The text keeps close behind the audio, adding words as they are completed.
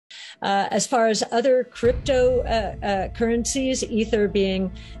As far as other crypto currencies, Ether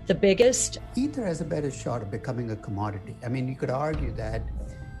being the biggest. Ether has a better shot of becoming a commodity. I mean, you could argue that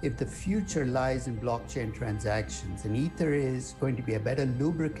if the future lies in blockchain transactions and Ether is going to be a better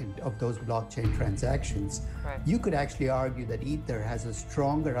lubricant of those blockchain transactions, right, you could actually argue that Ether has a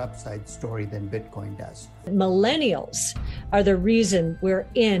stronger upside story than Bitcoin does. Millennials are the reason we're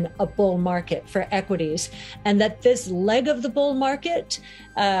in a bull market for equities, and that this leg of the bull market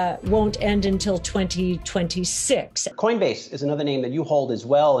won't end until 2026. Coinbase is another name that you hold as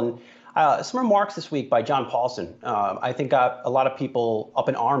well. And some remarks this week by John Paulson, I think got a lot of people up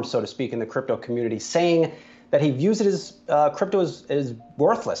in arms, so to speak, in the crypto community, saying that he views it as crypto as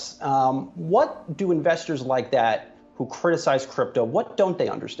worthless. What do investors like that who criticize crypto, what don't they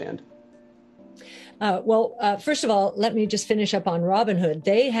understand? First of all, let me just finish up on Robinhood.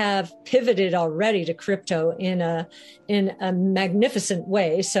 They have pivoted already to crypto in a magnificent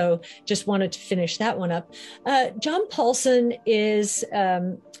way. So just wanted to finish that one up. John Paulson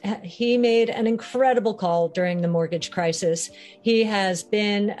he made an incredible call during the mortgage crisis. He has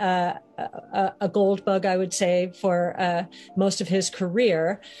been a gold bug, I would say, for most of his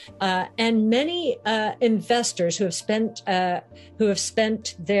career, and many investors who have spent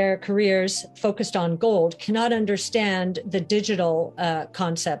their careers focused on gold cannot understand the digital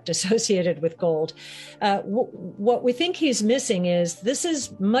concept associated with gold. What we think he's missing is this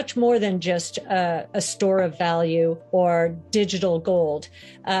is much more than just a store of value or digital gold.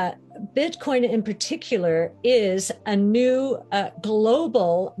 Bitcoin in particular is a new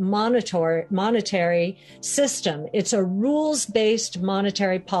global monetary system. It's a rules-based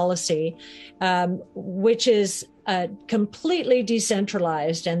monetary policy, which is completely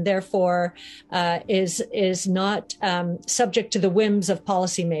decentralized and therefore is not subject to the whims of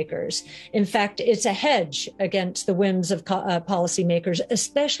policymakers. In fact, it's a hedge against the whims of policymakers,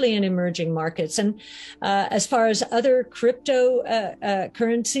 especially in emerging markets. And as far as other crypto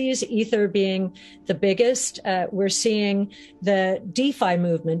currencies, Ether being the biggest, we're seeing the DeFi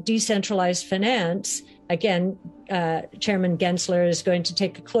movement, decentralized finance. Again, Chairman Gensler is going to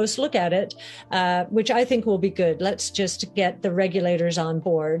take a close look at it, which I think will be good. Let's just get the regulators on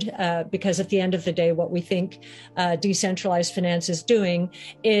board, because at the end of the day, what we think decentralized finance is doing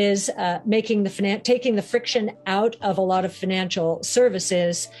is taking the friction out of a lot of financial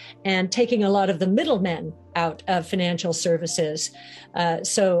services and taking a lot of the middlemen out of financial services.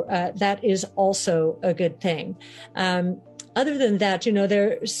 So that is also a good thing. Other than that,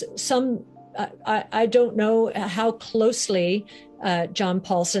 there's some. I don't know how closely John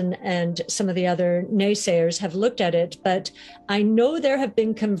Paulson and some of the other naysayers have looked at it, but I know there have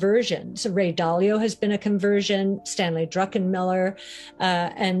been conversions. Ray Dalio has been a conversion, Stanley Druckenmiller,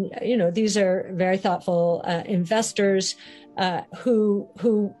 and these are very thoughtful investors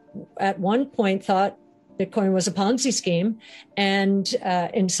who at one point thought Bitcoin was a Ponzi scheme, and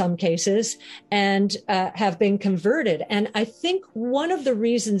in some cases, and have been converted. And I think one of the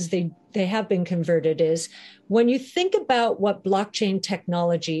reasons they have been converted is when you think about what blockchain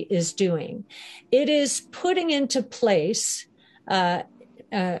technology is doing, it is putting into place via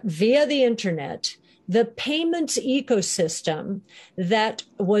the internet the payments ecosystem that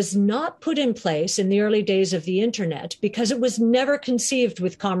was not put in place in the early days of the internet because it was never conceived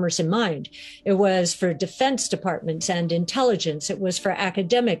with commerce in mind. It was for defense departments and intelligence. It was for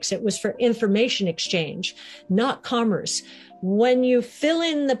academics. It was for information exchange, not commerce. When you fill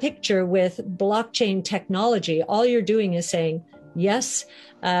in the picture with blockchain technology, all you're doing is saying, yes,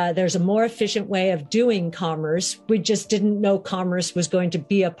 there's a more efficient way of doing commerce. We just didn't know commerce was going to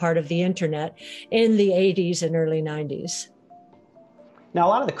be a part of the internet in the 80s and early 90s. Now, a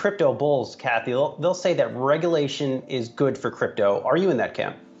lot of the crypto bulls, Cathie, they'll say that regulation is good for crypto. Are you in that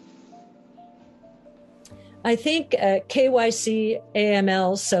camp? I think KYC,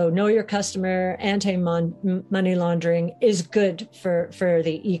 AML, so know your customer, anti-money laundering is good for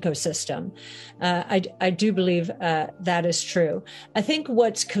the ecosystem. I do believe that is true. I think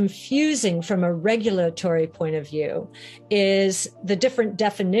what's confusing from a regulatory point of view is the different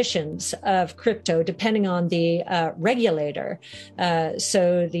definitions of crypto depending on the regulator.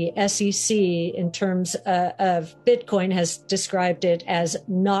 So the SEC in terms of Bitcoin has described it as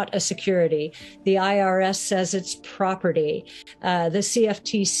not a security. The IRS says it's property. The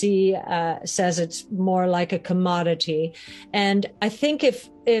CFTC says it's more like a commodity. And I think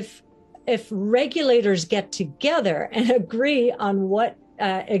if regulators get together and agree on what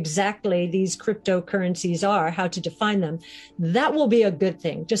exactly these cryptocurrencies are, how to define them, that will be a good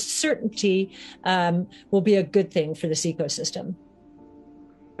thing. Just certainty will be a good thing for this ecosystem.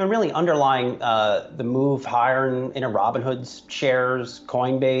 And really underlying the move higher in a Robinhood's shares,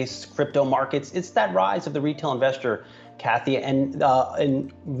 Coinbase, crypto markets, it's that rise of the retail investor, Cathie,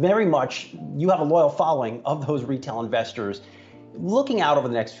 and very much you have a loyal following of those retail investors. Looking out over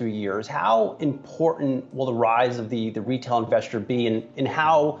the next few years, how important will the rise of the retail investor be, and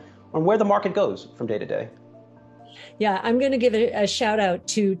how and where the market goes from day to day? Yeah, I'm going to give a shout out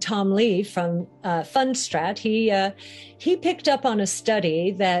to Tom Lee from Fundstrat. He picked up on a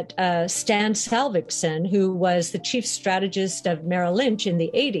study that Stan Salvikson, who was the chief strategist of Merrill Lynch in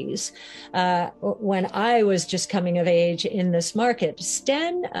the 80s, when I was just coming of age in this market,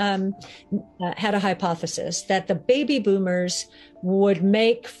 Stan had a hypothesis that the baby boomers would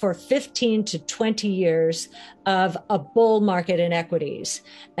make for 15 to 20 years of a bull market in equities.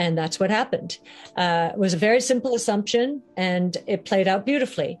 And that's what happened. It was a very simple assumption, and it played out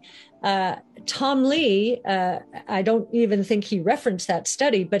beautifully. Tom Lee, I don't even think he referenced that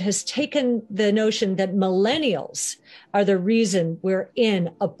study, but has taken the notion that millennials are the reason we're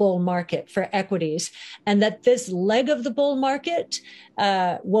in a bull market for equities, and that this leg of the bull market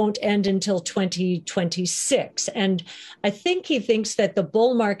won't end until 2026. And I think he thinks that the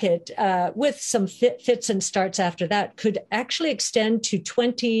bull market, with some fits and starts after that, could actually extend to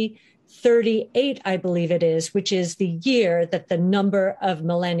 2038, I believe it is, which is the year that the number of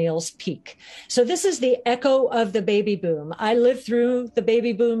millennials peak. So this is the echo of the baby boom. I lived through the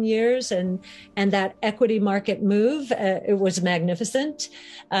baby boom years, and that equity market move. It was magnificent.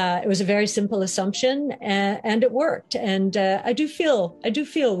 It was a very simple assumption, and it worked. And I do feel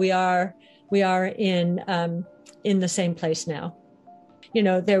we are in the same place now. You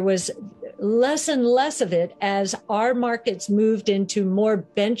know, there was less and less of it as our markets moved into more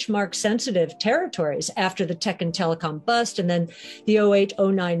benchmark sensitive territories after the tech and telecom bust and then the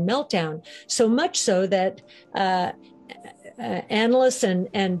 08-09 meltdown. So much so that analysts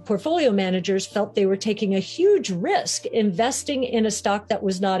and portfolio managers felt they were taking a huge risk investing in a stock that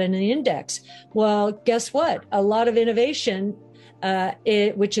was not in an index. Well, guess what? A lot of innovation,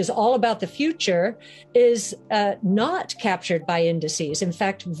 which is all about the future, is not captured by indices. In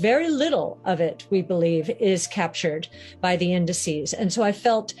fact, very little of it, we believe, is captured by the indices. And so I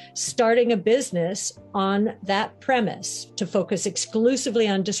felt starting a business on that premise to focus exclusively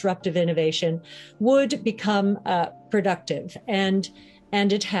on disruptive innovation would become productive. And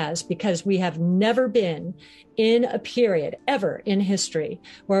it has, because we have never been in a period ever in history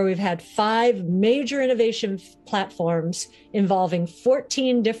where we've had 5 major innovation platforms involving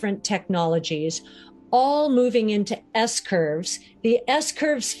 14 different technologies, all moving into S-curves, the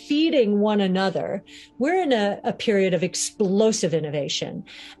S-curves feeding one another. We're in a period of explosive innovation.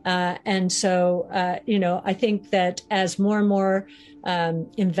 And so, I think that as more and more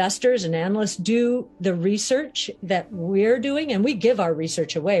investors and analysts do the research that we're doing, and we give our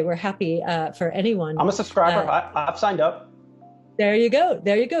research away. We're happy for anyone. I'm a subscriber. I've signed up. There you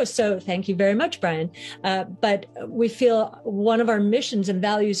go. So thank you very much, Brian. But we feel one of our missions and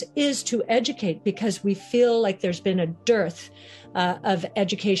values is to educate, because we feel like there's been a dearth of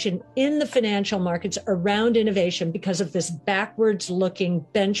education in the financial markets around innovation because of this backwards looking,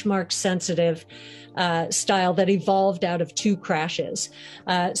 benchmark sensitive style that evolved out of 2 crashes.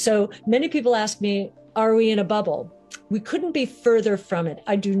 So many people ask me, are we in a bubble? We couldn't be further from it.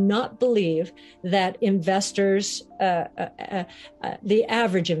 I do not believe that investors, the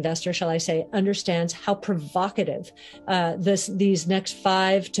average investor, shall I say, understands how provocative these next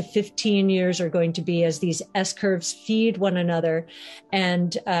 5 to 15 years are going to be as these S-curves feed one another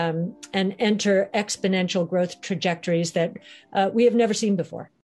and enter exponential growth trajectories that we have never seen before.